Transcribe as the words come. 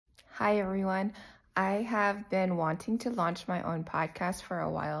Hi, everyone. I have been wanting to launch my own podcast for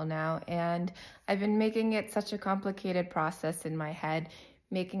a while now, and I've been making it such a complicated process in my head,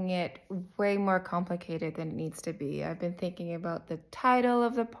 making it way more complicated than it needs to be. I've been thinking about the title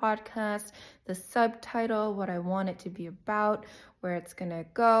of the podcast, the subtitle, what I want it to be about, where it's going to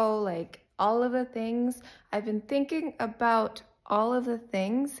go, like all of the things. I've been thinking about all of the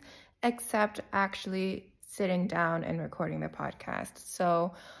things except actually sitting down and recording the podcast.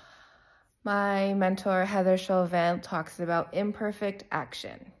 So, my mentor, Heather Chauvin, talks about imperfect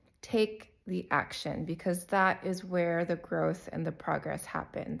action. Take the action because that is where the growth and the progress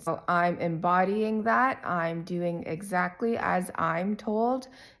happens. So I'm embodying that. I'm doing exactly as I'm told,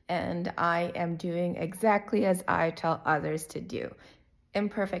 and I am doing exactly as I tell others to do.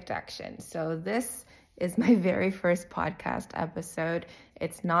 Imperfect action. So this is my very first podcast episode.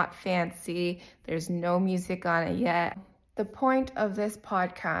 It's not fancy. There's no music on it yet. The point of this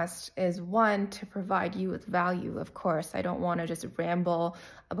podcast is, one, to provide you with value, of course. I don't want to just ramble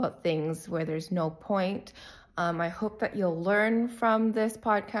about things where there's no point. I hope that you'll learn from this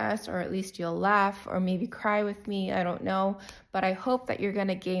podcast, or at least you'll laugh or maybe cry with me. I don't know. But I hope that you're going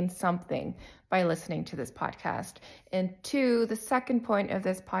to gain something by listening to this podcast. And two, the second point of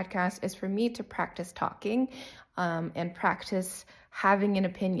this podcast is for me to practice talking and practice having an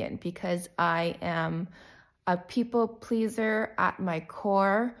opinion, because I am a people pleaser at my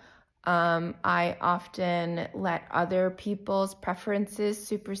core. I often let other people's preferences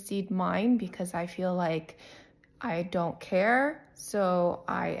supersede mine because I feel like I don't care. So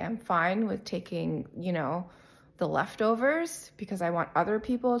I am fine with taking, the leftovers because I want other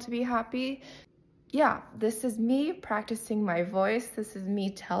people to be happy. Yeah, this is me practicing my voice. This is me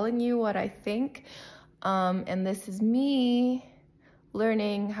telling you what I think. And this is me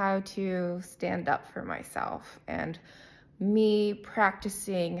learning how to stand up for myself, and me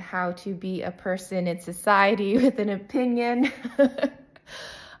practicing how to be a person in society with an opinion.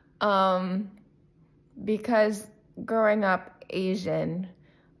 Because growing up Asian,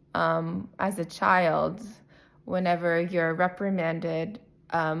 as a child, whenever you're reprimanded,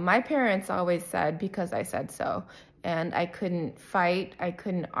 my parents always said, because I said so. And I couldn't fight, I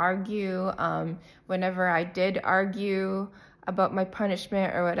couldn't argue. Whenever I did argue about my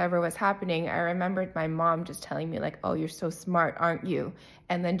punishment or whatever was happening, I remembered my mom just telling me like, "Oh, you're so smart, aren't you?"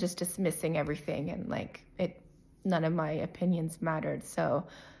 And then just dismissing everything, and none of my opinions mattered. So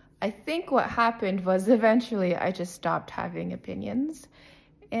I think what happened was eventually I just stopped having opinions.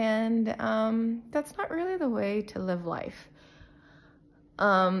 And that's not really the way to live life.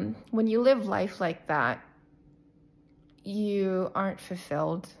 When you live life like that, you aren't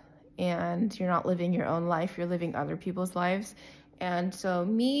fulfilled, and you're not living your own life, you're living other people's lives. And so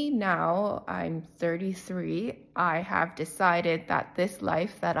me now, I'm 33, I have decided that this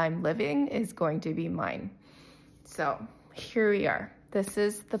life that I'm living is going to be mine. So here we are. This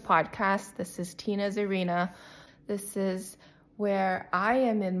is the podcast. This is Tina's arena. This is where I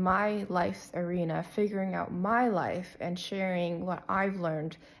am in my life's arena, figuring out my life and sharing what I've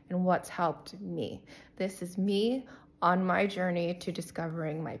learned and what's helped me. This is me on my journey to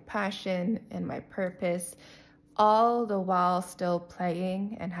discovering my passion and my purpose, all the while still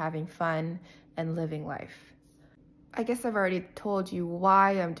playing and having fun and living life. I guess I've already told you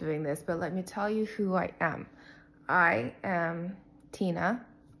why I'm doing this, but let me tell you who I am. I am Tina.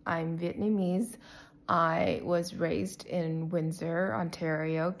 I'm Vietnamese. I was raised in Windsor,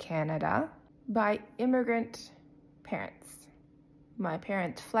 Ontario, Canada, by immigrant parents. My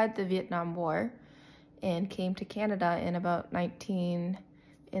parents fled the Vietnam War and came to Canada in the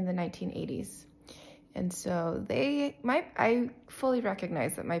 1980s. And so I fully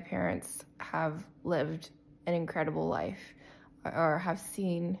recognize that my parents have lived an incredible life, or have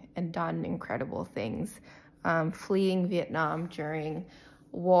seen and done incredible things. Fleeing Vietnam during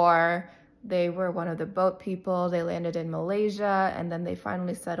war, they were one of the boat people. They landed in Malaysia, and then they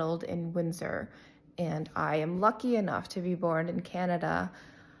finally settled in Windsor. And I am lucky enough to be born in Canada,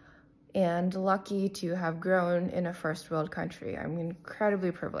 and lucky to have grown in a first world country. I'm incredibly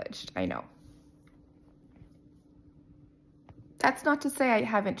privileged, I know. That's not to say I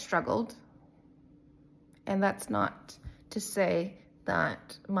haven't struggled, and that's not to say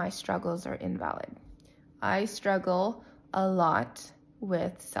that my struggles are invalid. I struggle a lot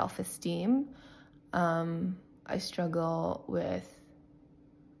with self-esteem. I struggle with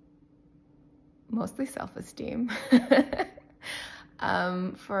mostly self-esteem.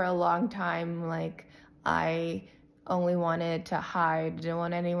 For a long time, I only wanted to hide, didn't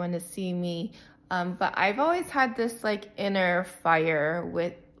want anyone to see me. But I've always had this inner fire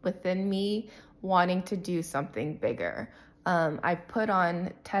within me wanting to do something bigger. I put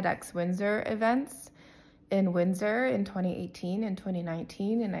on TEDx Windsor events in Windsor in 2018 and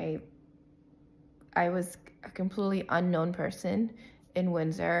 2019, and I was a completely unknown person in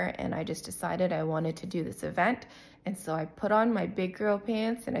Windsor, and I just decided I wanted to do this event. And so I put on my big girl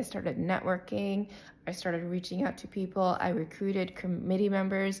pants and I started networking. I started reaching out to people. I recruited committee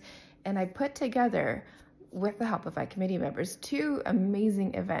members, and I put together, with the help of my committee members, 2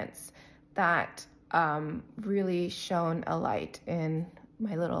 amazing events that really shone a light in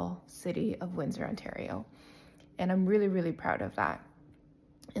my little city of Windsor, Ontario. And I'm really, really proud of that.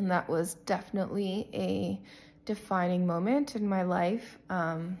 And that was definitely a defining moment in my life.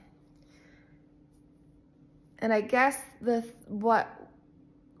 And I guess what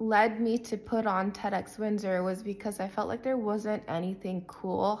led me to put on TEDx Windsor was because I felt like there wasn't anything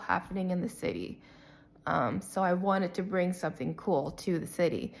cool happening in the city. So I wanted to bring something cool to the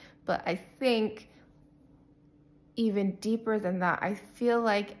city. But I think even deeper than that, I feel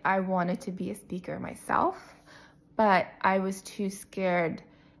like I wanted to be a speaker myself, but I was too scared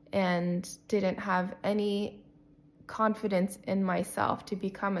and didn't have any confidence in myself to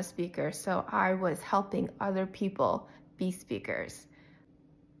become a speaker. So I was helping other people be speakers.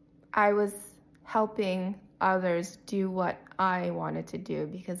 I was helping others do what I wanted to do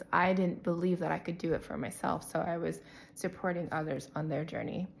because I didn't believe that I could do it for myself. So I was supporting others on their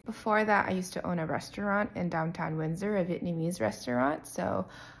journey. Before that, I used to own a restaurant in downtown Windsor, a Vietnamese restaurant. So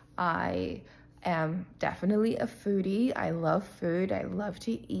I am definitely a foodie. I love food. I love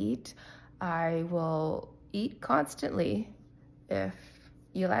to eat. I will eat constantly if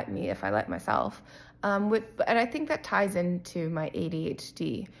you let me, if I let myself. And I think that ties into my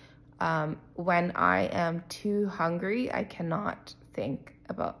ADHD. When I am too hungry, I cannot think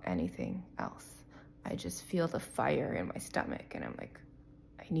about anything else. I just feel the fire in my stomach and I'm like,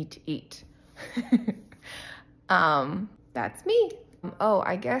 I need to eat. That's me. Oh,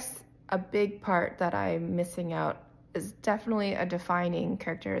 I guess a big part that I'm missing out is definitely a defining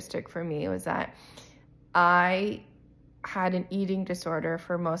characteristic for me was that I had an eating disorder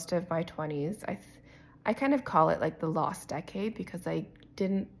for most of my 20s. I kind of call it like the lost decade because I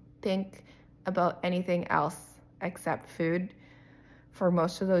didn't think about anything else except food for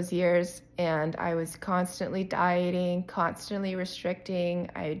most of those years, and I was constantly dieting, constantly restricting.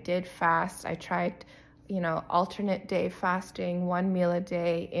 I did fast. I tried, alternate day fasting, 1 meal a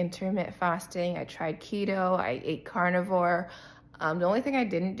day, intermittent fasting. I tried keto. I ate carnivore. The only thing I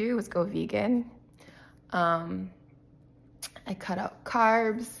didn't do was go vegan. I cut out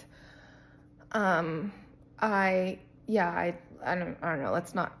carbs. I don't know,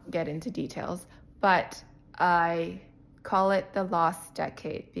 let's not get into details, but I call it the lost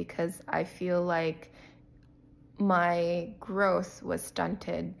decade because I feel like my growth was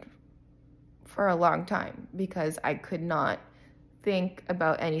stunted for a long time because I could not think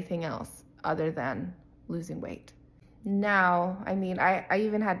about anything else other than losing weight. Now, I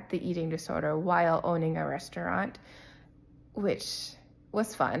even had the eating disorder while owning a restaurant, which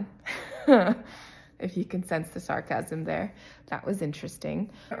was fun. If you can sense the sarcasm there, that was interesting.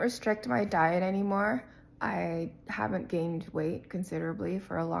 I don't restrict my diet anymore. I haven't gained weight considerably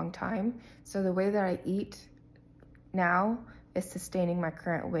for a long time. So the way that I eat now is sustaining my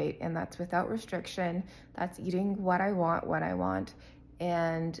current weight, and that's without restriction. That's eating what I want,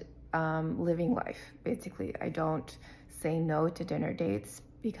 and living life. Basically, I don't say no to dinner dates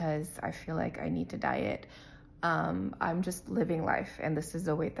because I feel like I need to diet. I'm just living life, and this is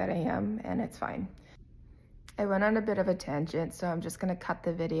the weight that I am, and it's fine. I went on a bit of a tangent, so I'm just going to cut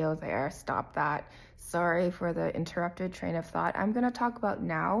the video there, stop that. Sorry for the interrupted train of thought. I'm going to talk about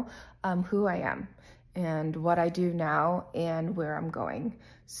now who I am and what I do now and where I'm going.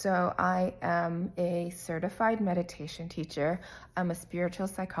 So I am a certified meditation teacher. I'm a spiritual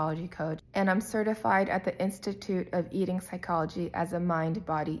psychology coach, and I'm certified at the Institute of Eating Psychology as a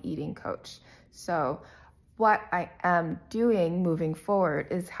mind-body eating coach. So what I am doing moving forward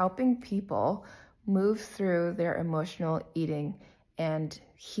is helping people move through their emotional eating and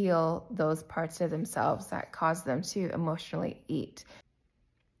heal those parts of themselves that cause them to emotionally eat.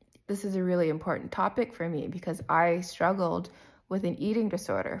 This is a really important topic for me because I struggled with an eating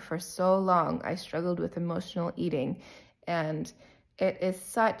disorder for so long. I struggled with emotional eating, and it is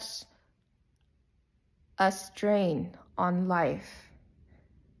such a strain on life.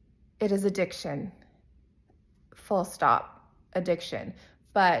 It is addiction. Full stop. Addiction.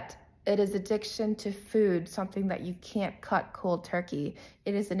 But it is addiction to food, something that you can't cut cold turkey.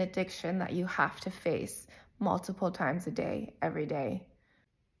 It is an addiction that you have to face multiple times a day, every day.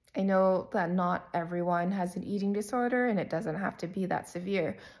 I know that not everyone has an eating disorder and it doesn't have to be that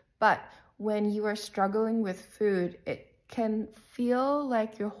severe, but when you are struggling with food, it can feel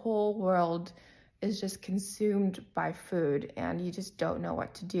like your whole world is just consumed by food and you just don't know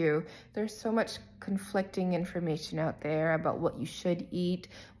what to do. There's so much conflicting information out there about what you should eat,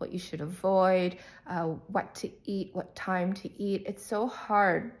 what you should avoid, what to eat, what time to eat. It's so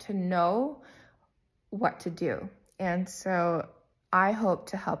hard to know what to do. And so I hope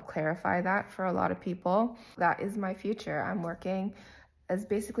to help clarify that for a lot of people. That is my future. I'm working as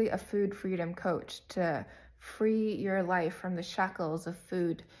basically a food freedom coach to free your life from the shackles of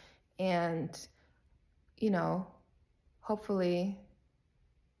food and, hopefully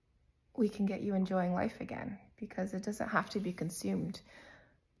we can get you enjoying life again because it doesn't have to be consumed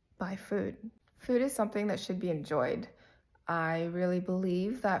by food. Food is something that should be enjoyed. I really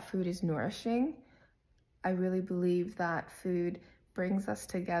believe that food is nourishing. I really believe that food brings us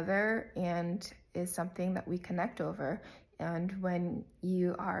together and is something that we connect over. And when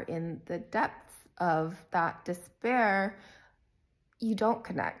you are in the depths of that despair, you don't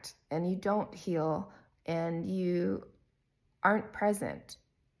connect and you don't heal and you aren't present.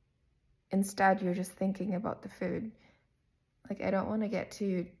 Instead, you're just thinking about the food. Like, I don't want to get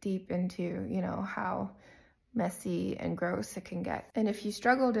too deep into, how messy and gross it can get. And if you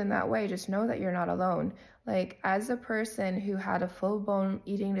struggled in that way, just know that you're not alone. Like, as a person who had a full-blown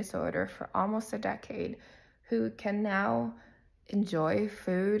eating disorder for almost a decade, who can now enjoy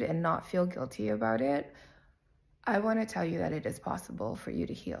food and not feel guilty about it, I want to tell you that it is possible for you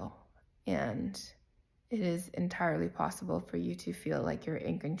to heal. And it is entirely possible for you to feel like you're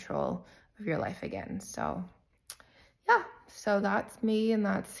in control of your life again. So that's me, and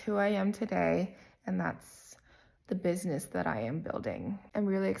that's who I am today, and that's the business that I am building. I'm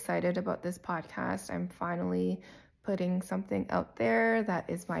really excited about this podcast. I'm finally putting something out there that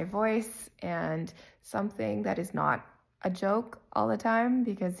is my voice and something that is not a joke all the time,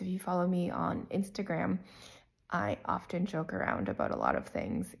 because if you follow me on Instagram, I often joke around about a lot of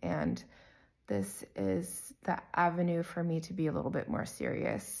things, and this is the avenue for me to be a little bit more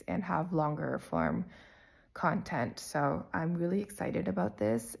serious and have longer form content. So I'm really excited about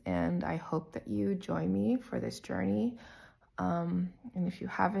this, and I hope that you join me for this journey. And if you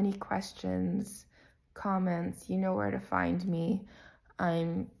have any questions, comments, you know where to find me.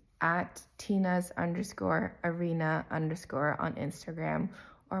 I'm at Tinas_arena_ on Instagram,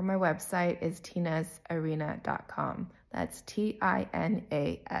 or my website is tinasarena.com. That's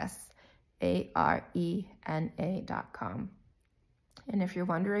TINASARENA.com. And if you're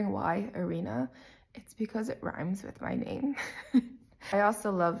wondering why arena, it's because it rhymes with my name. I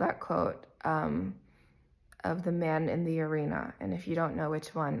also love that quote of the man in the arena. And if you don't know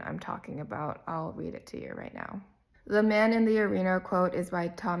which one I'm talking about, I'll read it to you right now. The man in the arena quote is by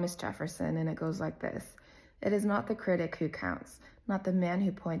Thomas Jefferson, and it goes like this. It is not the critic who counts, not the man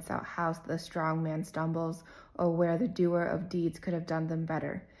who points out how the strong man stumbles or where the doer of deeds could have done them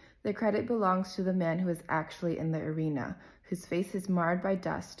better. The credit belongs to the man who is actually in the arena, whose face is marred by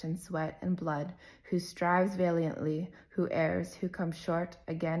dust and sweat and blood, who strives valiantly, who errs, who comes short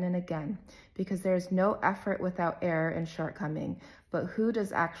again and again, because there is no effort without error and shortcoming, but who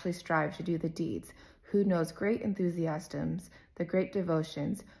does actually strive to do the deeds, who knows great enthusiasms, the great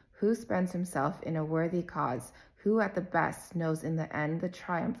devotions, who spends himself in a worthy cause, who at the best knows in the end the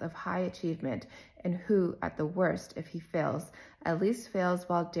triumph of high achievement, and who, at the worst, if he fails, at least fails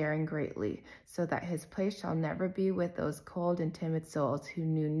while daring greatly, so that his place shall never be with those cold and timid souls who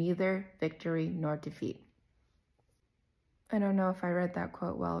knew neither victory nor defeat. I don't know if I read that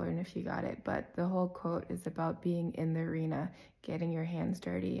quote well or if you got it, but the whole quote is about being in the arena, getting your hands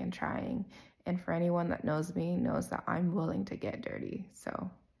dirty and trying. And for anyone that knows me knows that I'm willing to get dirty. So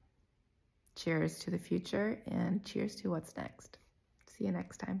cheers to the future and cheers to what's next. See you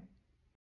next time.